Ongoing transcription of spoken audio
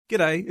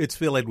G'day, it's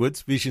Phil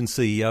Edwards, Vision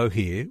CEO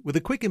here, with a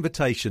quick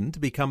invitation to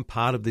become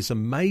part of this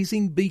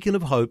amazing beacon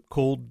of hope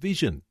called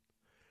Vision.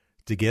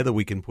 Together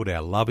we can put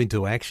our love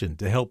into action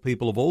to help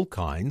people of all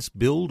kinds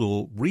build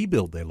or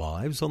rebuild their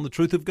lives on the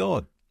truth of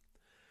God.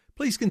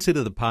 Please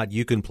consider the part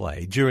you can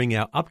play during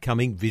our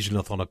upcoming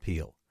Visionathon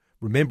appeal,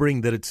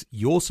 remembering that it's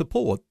your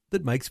support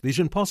that makes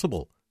Vision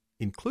possible,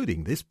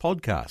 including this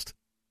podcast.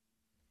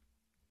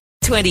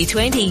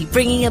 2020,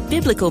 bringing a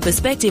biblical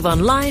perspective on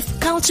life,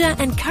 culture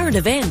and current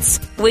events.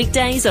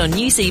 Weekdays on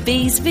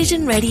UCB's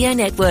Vision Radio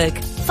Network.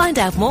 Find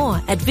out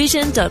more at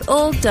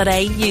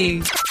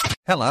vision.org.au.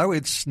 Hello,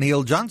 it's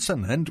Neil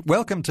Johnson and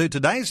welcome to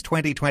today's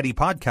 2020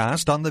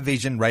 podcast on the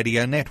Vision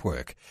Radio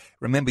Network.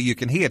 Remember, you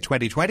can hear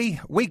 2020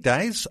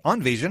 weekdays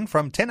on Vision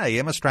from 10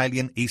 a.m.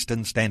 Australian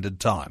Eastern Standard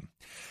Time.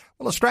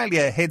 Well,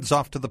 Australia heads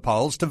off to the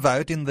polls to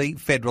vote in the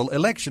federal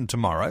election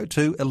tomorrow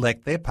to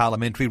elect their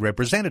parliamentary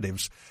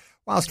representatives.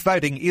 Whilst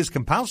voting is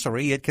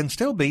compulsory, it can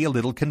still be a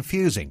little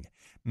confusing.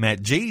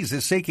 Matt Gees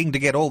is seeking to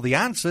get all the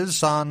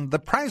answers on the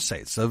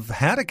process of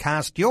how to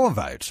cast your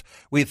vote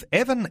with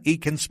Evan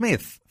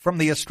Eakin-Smith from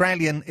the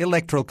Australian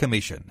Electoral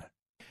Commission.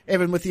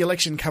 Evan, with the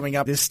election coming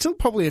up, there's still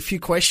probably a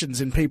few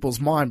questions in people's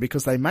mind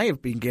because they may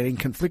have been getting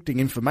conflicting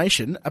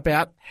information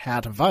about how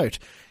to vote.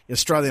 The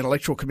Australian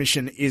Electoral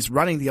Commission is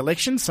running the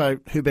election, so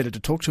who better to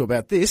talk to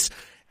about this?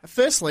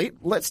 Firstly,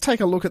 let's take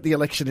a look at the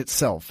election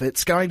itself.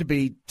 It's going to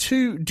be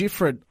two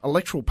different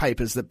electoral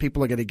papers that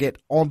people are going to get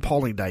on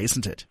polling day,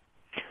 isn't it?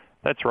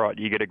 That's right.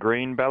 You get a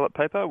green ballot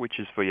paper, which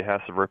is for your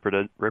House of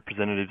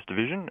Representatives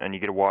division, and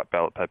you get a white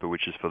ballot paper,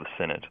 which is for the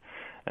Senate.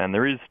 And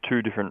there is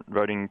two different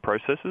voting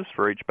processes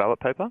for each ballot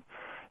paper.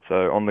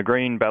 So on the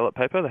green ballot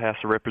paper, the House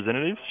of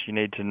Representatives, you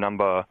need to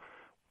number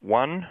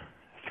 1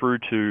 through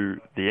to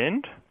the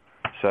end.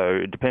 So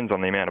it depends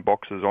on the amount of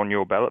boxes on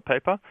your ballot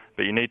paper,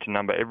 but you need to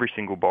number every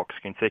single box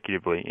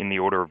consecutively in the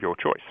order of your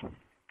choice.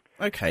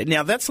 Okay,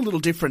 now that's a little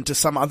different to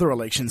some other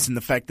elections in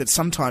the fact that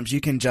sometimes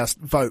you can just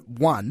vote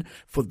one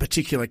for the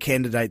particular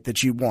candidate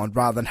that you want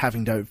rather than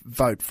having to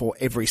vote for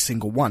every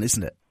single one,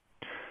 isn't it?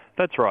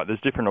 That's right. There's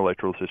different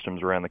electoral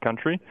systems around the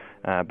country,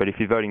 but if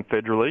you're voting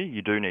federally,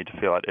 you do need to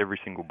fill out every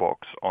single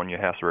box on your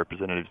House of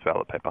Representatives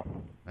ballot paper.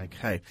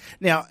 Okay.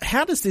 Now,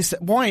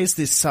 why is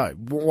this so?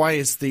 Why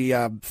is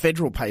the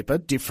federal paper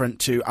different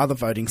to other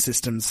voting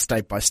systems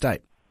state by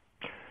state?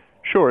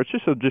 Sure, it's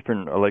just a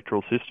different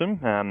electoral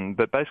system,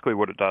 but basically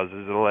what it does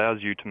is it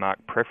allows you to mark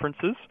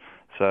preferences.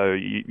 So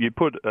you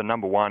put a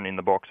number 1 in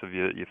the box of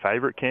your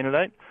favourite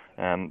candidate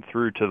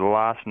through to the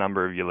last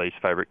number of your least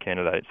favourite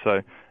candidate.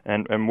 So,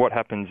 and what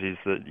happens is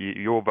that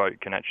your vote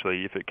can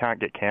actually, if it can't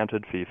get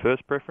counted for your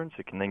first preference,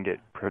 it can then get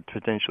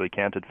potentially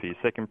counted for your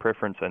second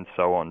preference and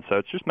so on. So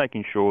it's just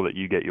making sure that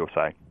you get your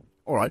say.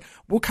 All right.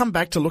 We'll come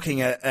back to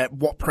looking at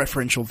what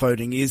preferential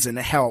voting is and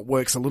how it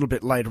works a little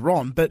bit later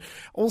on, but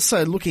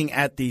also looking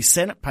at the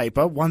Senate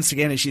paper. Once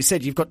again, as you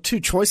said, you've got two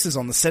choices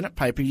on the Senate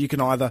paper. You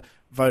can either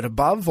vote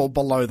above or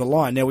below the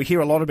line. Now, we hear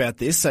a lot about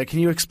this, so can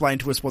you explain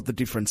to us what the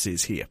difference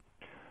is here?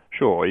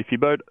 Sure. If you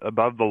vote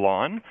above the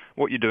line,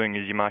 what you're doing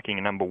is you're marking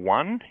a number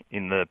 1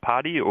 in the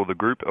party or the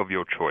group of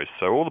your choice.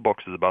 So all the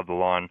boxes above the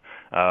line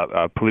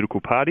are political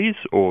parties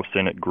or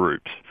Senate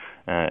groups.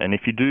 And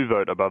if you do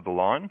vote above the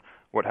line,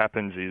 what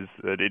happens is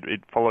that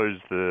it follows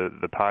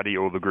the party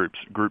or the group's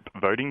group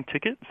voting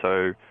ticket.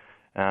 So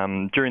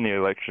during the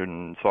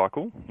election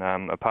cycle,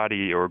 a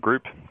party or a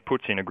group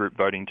puts in a group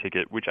voting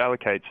ticket which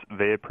allocates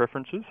their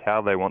preferences,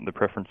 how they want the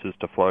preferences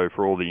to flow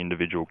for all the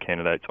individual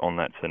candidates on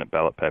that Senate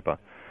ballot paper.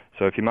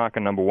 So if you mark a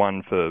number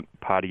 1 for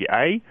Party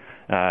A,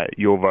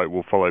 your vote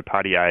will follow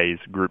Party A's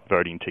group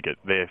voting ticket,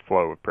 their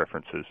flow of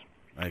preferences.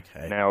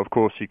 Okay. Now, of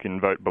course, you can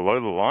vote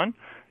below the line,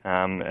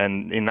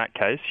 and in that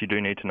case, you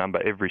do need to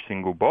number every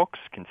single box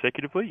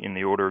consecutively in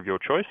the order of your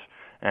choice,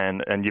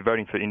 and you're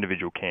voting for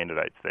individual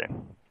candidates there.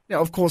 Now,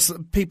 of course,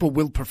 people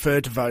will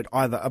prefer to vote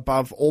either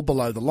above or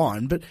below the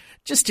line, but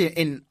just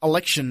in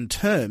election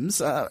terms,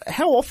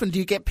 how often do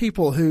you get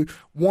people who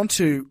want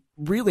to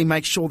really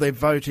make sure their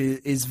vote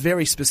is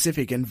very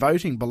specific and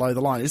voting below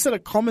the line? Is it a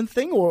common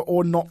thing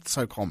or not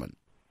so common?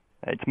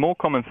 It's more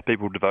common for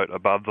people to vote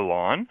above the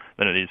line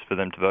than it is for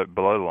them to vote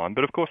below the line.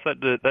 But of course,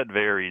 that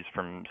varies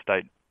from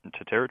state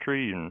to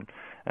territory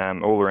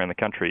and all around the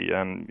country.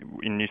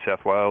 In New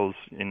South Wales,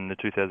 in the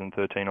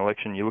 2013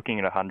 election, you're looking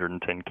at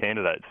 110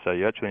 candidates. So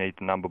you actually need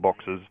to number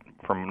boxes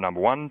from number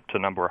 1 to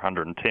number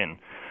 110.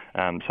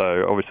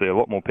 So obviously, a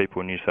lot more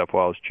people in New South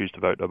Wales choose to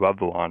vote above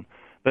the line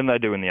than they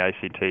do in the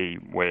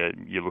ACT, where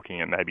you're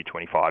looking at maybe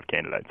 25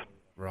 candidates.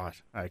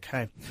 Right,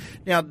 okay.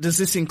 Now, does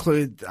this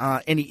include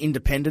any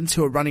independents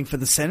who are running for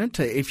the Senate?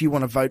 If you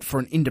want to vote for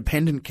an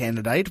independent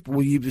candidate,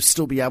 will you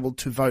still be able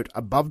to vote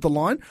above the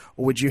line,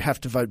 or would you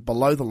have to vote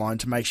below the line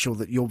to make sure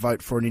that your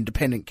vote for an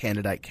independent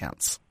candidate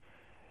counts?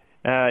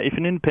 If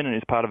an independent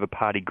is part of a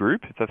party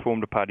group, if they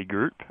formed a party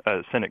group,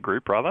 a Senate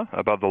group rather,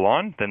 above the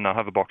line, then they'll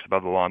have a box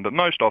above the line. But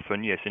most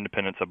often, yes,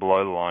 independents are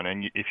below the line.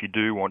 And if you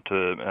do want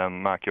to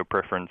mark your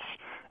preference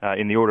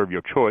in the order of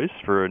your choice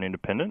for an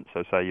independent,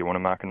 so say you want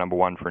to mark a number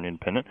 1 for an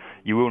independent,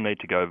 you will need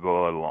to go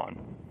below the line.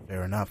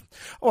 Fair enough.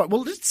 All right,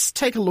 well, let's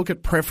take a look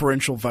at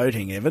preferential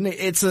voting, Evan.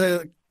 It's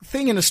a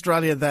thing in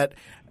Australia that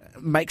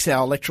makes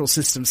our electoral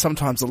system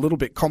sometimes a little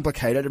bit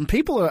complicated, and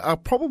people are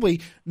probably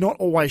not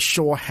always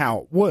sure how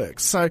it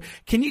works. So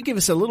can you give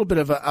us a little bit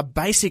of a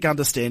basic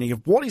understanding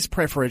of what is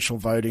preferential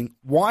voting,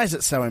 why is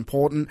it so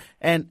important,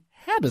 and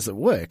how does it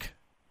work?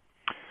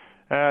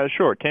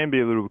 Sure, it can be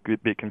a little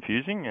bit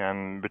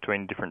confusing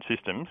between different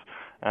systems,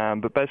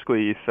 but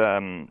basically if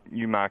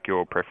you mark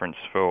your preference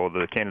for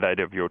the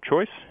candidate of your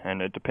choice,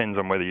 and it depends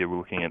on whether you're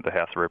looking at the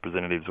House of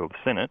Representatives or the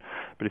Senate,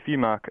 but if you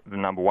mark the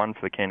number 1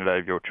 for the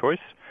candidate of your choice,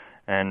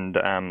 and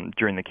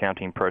during the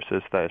counting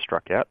process they are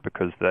struck out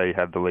because they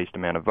have the least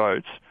amount of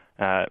votes,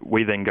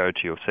 we then go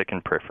to your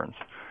second preference.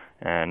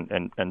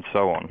 And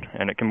so on.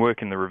 And it can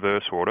work in the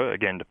reverse order,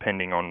 again,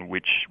 depending on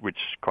which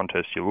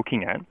contest you're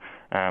looking at,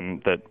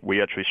 that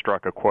we actually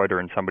strike a quota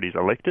and somebody's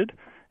elected,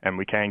 and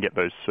we can get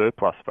those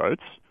surplus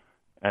votes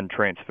and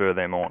transfer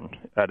them on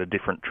at a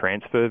different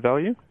transfer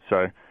value.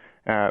 So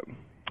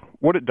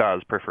what it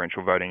does,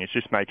 preferential voting, is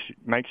just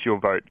makes your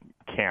vote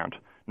count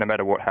no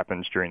matter what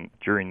happens during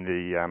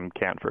the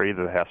count for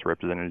either the House of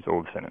Representatives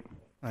or the Senate.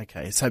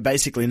 Okay, so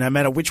basically no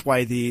matter which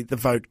way the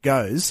vote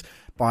goes,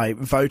 by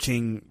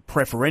voting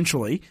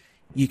preferentially,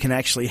 you can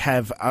actually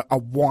have a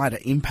wider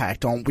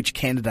impact on which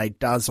candidate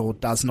does or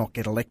does not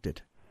get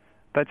elected.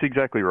 That's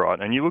exactly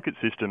right. And you look at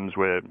systems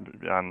where,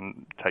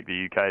 take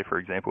the UK for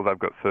example, they've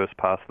got first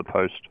past the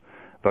post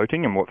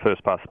voting, and what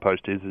first past the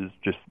post is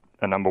just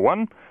a number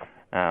 1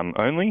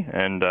 only,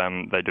 and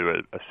they do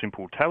a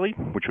simple tally,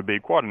 which would be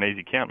quite an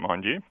easy count,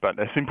 mind you, but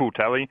a simple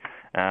tally,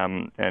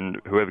 and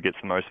whoever gets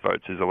the most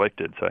votes is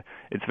elected. So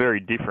it's very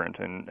different,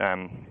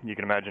 and you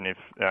can imagine if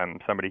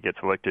somebody gets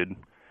elected,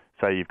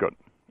 say you've got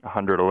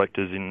 100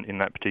 electors in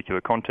that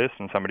particular contest,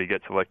 and somebody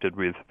gets elected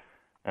with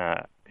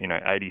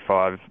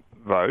 85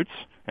 votes,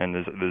 and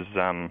there's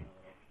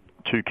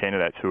 2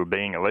 candidates who are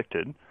being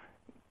elected,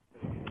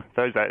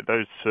 those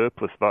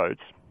surplus votes,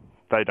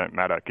 they don't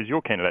matter because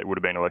your candidate would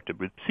have been elected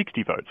with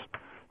 60 votes.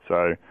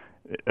 So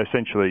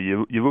essentially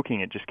you're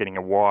looking at just getting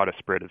a wider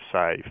spread of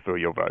say for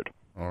your vote.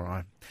 All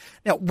right.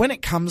 Now, when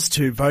it comes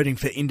to voting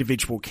for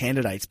individual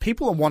candidates,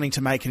 people are wanting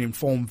to make an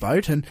informed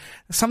vote and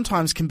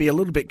sometimes can be a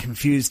little bit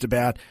confused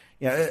about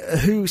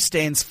who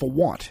stands for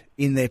what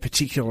in their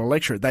particular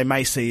electorate. They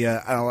may see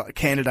a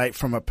candidate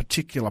from a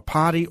particular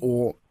party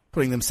or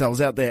putting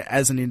themselves out there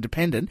as an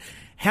independent.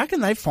 How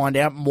can they find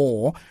out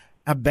more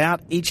about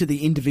each of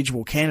the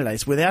individual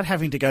candidates without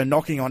having to go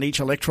knocking on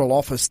each electoral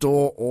office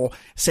door or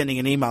sending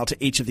an email to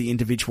each of the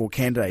individual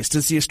candidates?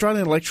 Does the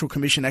Australian Electoral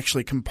Commission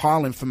actually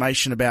compile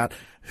information about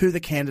who the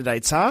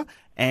candidates are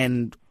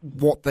and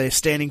what they're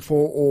standing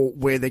for or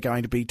where they're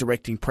going to be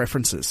directing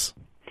preferences?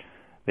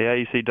 The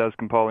AEC does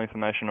compile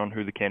information on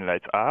who the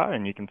candidates are,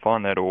 and you can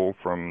find that all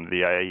from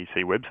the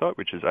AEC website,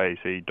 which is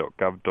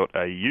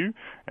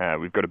aec.gov.au.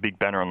 We've got a big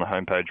banner on the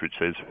homepage which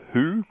says,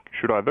 who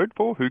should I vote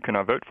for? Who can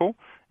I vote for?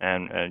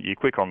 And you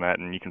click on that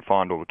and you can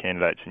find all the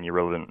candidates in your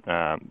relevant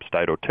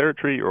state or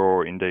territory,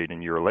 or indeed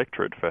in your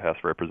electorate for House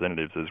of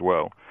Representatives as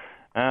well.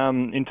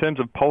 In terms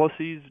of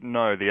policies,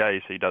 no, the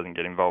AEC doesn't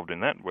get involved in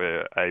that.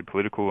 We're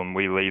apolitical and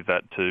we leave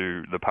that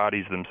to the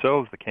parties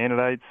themselves, the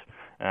candidates,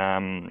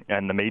 and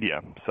the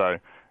media. So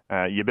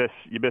your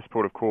best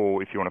port of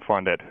call if you want to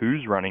find out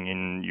who's running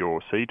in your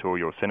seat or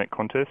your Senate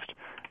contest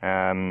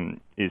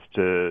is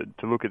to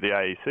look at the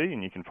AEC,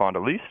 and you can find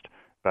a list.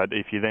 But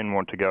if you then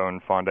want to go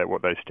and find out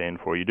what they stand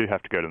for, you do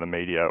have to go to the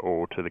media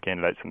or to the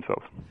candidates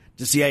themselves.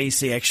 Does the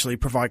AEC actually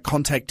provide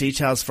contact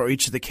details for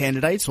each of the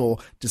candidates, or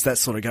does that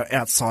sort of go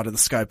outside of the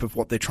scope of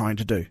what they're trying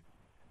to do?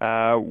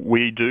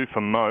 We do for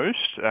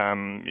most.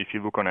 If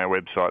you look on our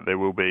website, there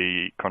will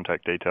be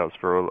contact details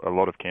for a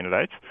lot of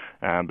candidates.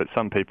 But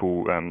some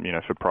people,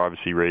 for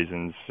privacy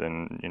reasons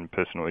and in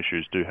personal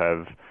issues, do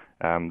have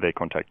their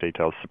contact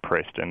details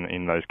suppressed. And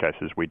in those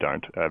cases, we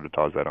don't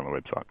advertise that on the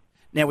website.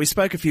 Now, we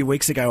spoke a few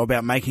weeks ago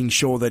about making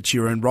sure that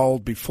you're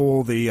enrolled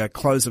before the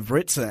close of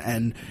writs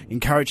and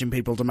encouraging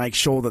people to make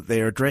sure that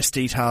their address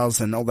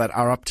details and all that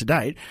are up to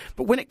date.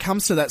 But when it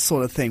comes to that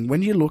sort of thing,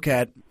 when you look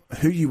at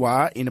who you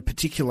are in a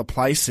particular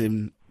place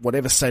in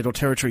whatever state or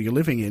territory you're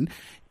living in,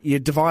 you're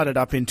divided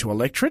up into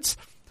electorates.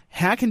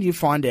 How can you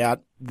find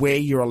out where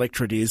your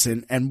electorate is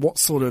and what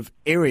sort of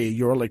area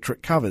your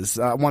electorate covers?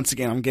 Once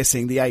again, I'm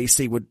guessing the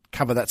AEC would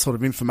cover that sort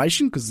of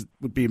information because it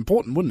would be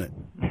important, wouldn't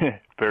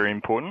it? Very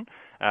important.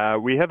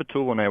 We have a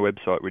tool on our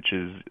website which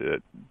is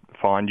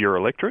Find Your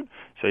Electorate.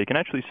 So you can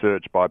actually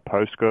search by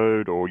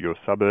postcode or your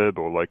suburb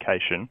or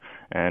location,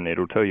 and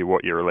it'll tell you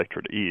what your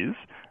electorate is.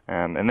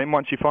 And then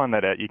once you find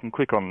that out, you can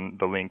click on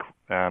the link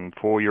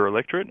for your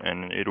electorate,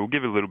 and it'll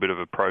give a little bit of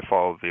a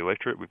profile of the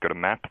electorate. We've got a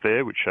map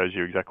there which shows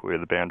you exactly where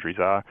the boundaries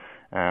are,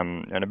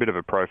 and a bit of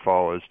a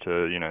profile as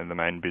to the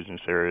main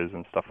business areas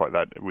and stuff like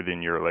that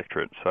within your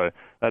electorate. So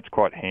that's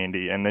quite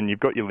handy. And then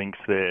you've got your links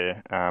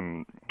there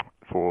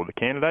for the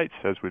candidates,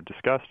 as we've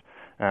discussed,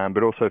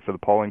 but also for the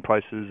polling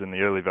places and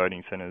the early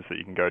voting centres that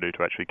you can go to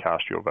actually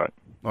cast your vote.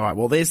 All right,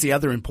 well, there's the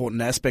other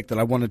important aspect that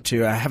I wanted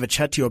to have a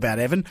chat to you about,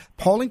 Evan,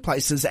 polling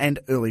places and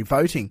early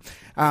voting.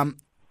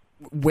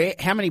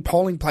 how many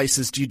polling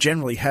places do you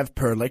generally have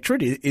per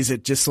electorate? Is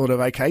it just sort of,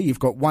 okay, you've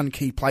got one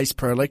key place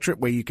per electorate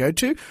where you go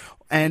to?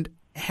 And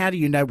how do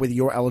you know whether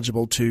you're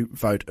eligible to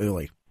vote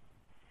early?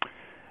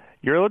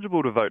 You're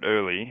eligible to vote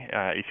early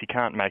if you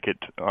can't make it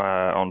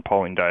on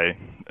polling day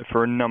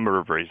for a number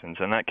of reasons,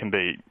 and that can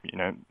be,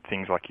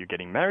 things like you're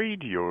getting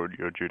married, you're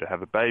due to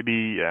have a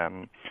baby,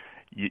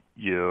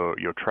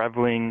 you're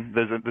travelling.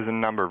 There's a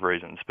number of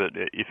reasons, but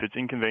if it's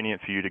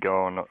inconvenient for you to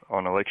go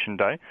on election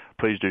day,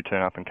 please do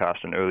turn up and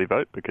cast an early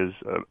vote, because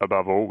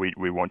above all,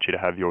 we want you to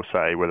have your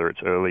say, whether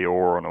it's early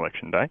or on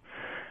election day.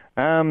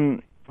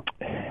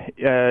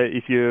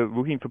 If you're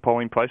looking for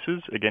polling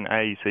places, again,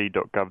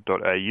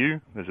 aec.gov.au,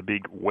 there's a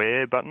big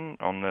Where button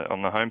on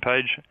the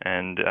homepage,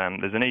 and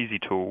there's an easy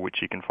tool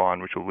which you can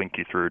find which will link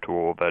you through to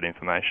all of that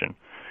information.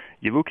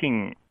 You're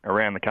looking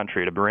around the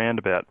country at around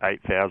about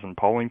 8,000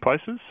 polling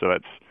places, so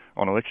that's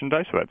on election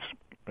day, so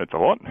that's a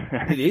lot.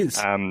 It is.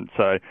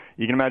 So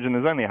you can imagine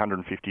there's only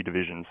 150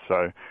 divisions,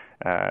 so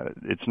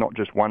it's not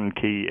just one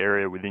key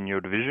area within your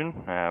division.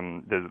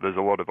 There's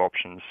a lot of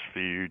options for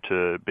you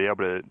to be able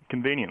to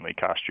conveniently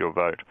cast your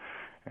vote.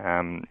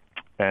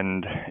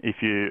 And if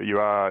you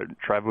are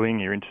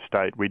travelling, you're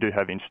interstate, we do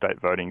have interstate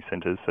voting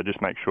centres, so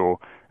just make sure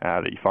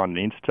that you find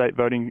an interstate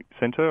voting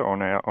centre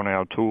on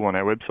our tool on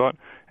our website,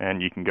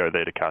 and you can go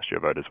there to cast your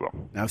vote as well.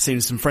 Now, I've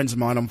seen some friends of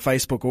mine on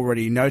Facebook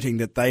already noting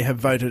that they have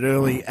voted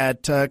early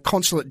at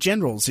consulate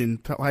generals in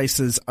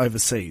places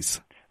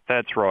overseas.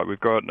 That's right. We've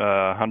got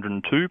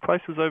 102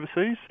 places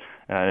overseas,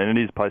 and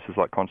it is places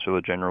like consular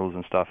generals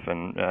and stuff.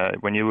 And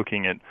when you're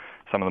looking at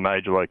some of the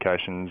major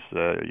locations,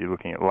 you're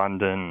looking at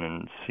London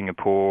and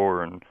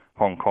Singapore and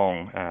Hong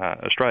Kong.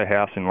 Australia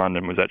House in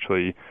London was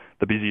actually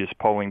the busiest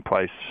polling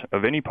place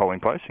of any polling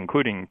place,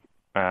 including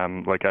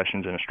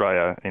locations in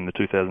Australia. In the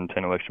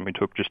 2010 election, we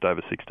took just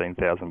over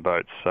 16,000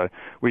 votes. So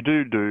we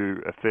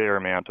do a fair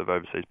amount of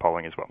overseas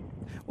polling as well.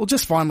 Well,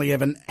 just finally,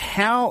 Evan,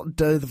 how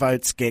do the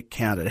votes get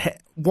counted?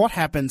 What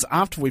happens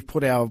after we've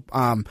put our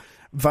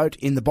vote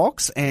in the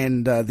box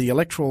and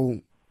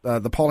the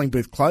polling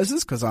booth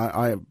closes? Because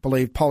I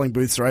believe polling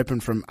booths are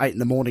open from 8 in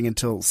the morning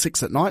until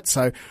 6 at night.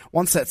 So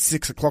once that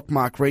 6 o'clock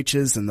mark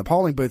reaches and the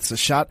polling booths are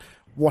shut,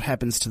 what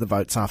happens to the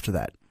votes after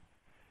that?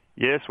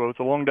 Yes, well, it's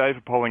a long day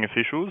for polling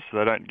officials.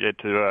 They don't get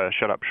to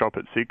shut up shop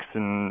at 6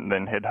 and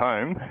then head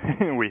home.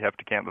 We have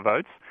to count the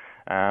votes.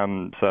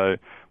 So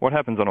what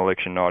happens on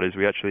election night is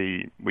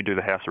we do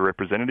the House of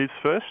Representatives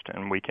first,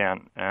 and we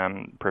count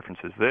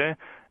preferences there,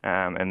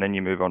 and then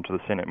you move on to the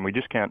Senate. And we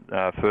just count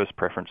first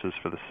preferences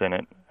for the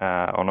Senate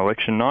on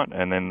election night,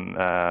 and then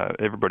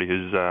everybody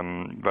who's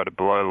voted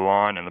below the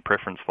line and the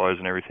preference flows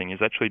and everything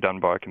is actually done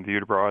by a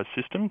computerised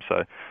system.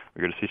 So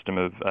we've got a system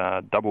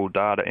of double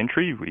data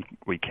entry.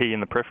 We key in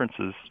the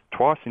preferences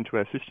twice into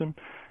our system,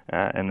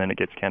 and then it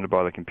gets counted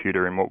by the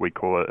computer in what we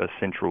call a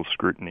central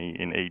scrutiny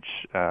in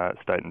each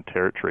state and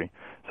territory.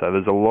 So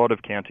there's a lot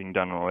of counting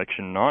done on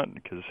election night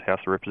because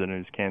House of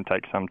Representatives can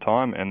take some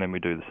time, and then we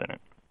do the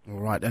Senate. All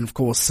right. And, of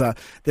course,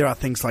 there are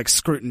things like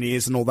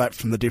scrutineers and all that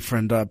from the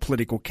different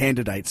political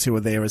candidates who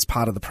are there as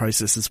part of the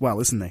process as well,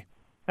 isn't there?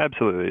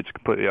 Absolutely. It's a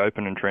completely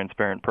open and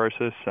transparent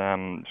process.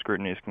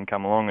 Scrutineers can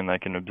come along and they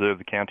can observe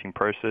the counting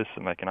process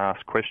and they can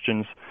ask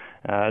questions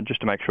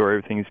just to make sure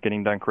everything is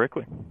getting done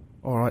correctly.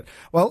 All right.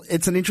 Well,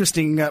 it's an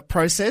interesting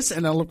process,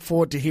 and I look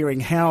forward to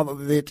hearing how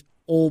it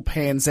all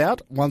pans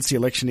out once the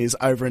election is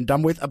over and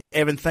done with.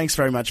 Evan, thanks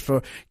very much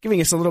for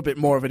giving us a little bit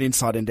more of an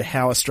insight into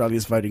how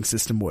Australia's voting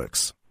system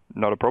works.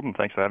 Not a problem.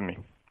 Thanks for having me.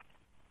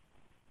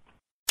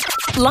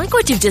 Like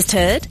what you've just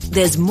heard?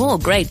 There's more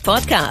great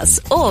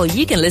podcasts, or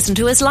you can listen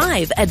to us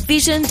live at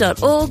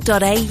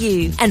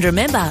vision.org.au. And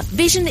remember,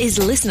 Vision is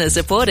listener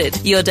supported.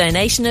 Your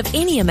donation of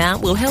any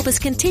amount will help us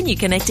continue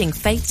connecting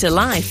faith to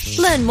life.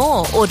 Learn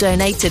more or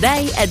donate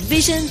today at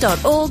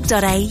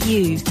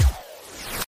vision.org.au.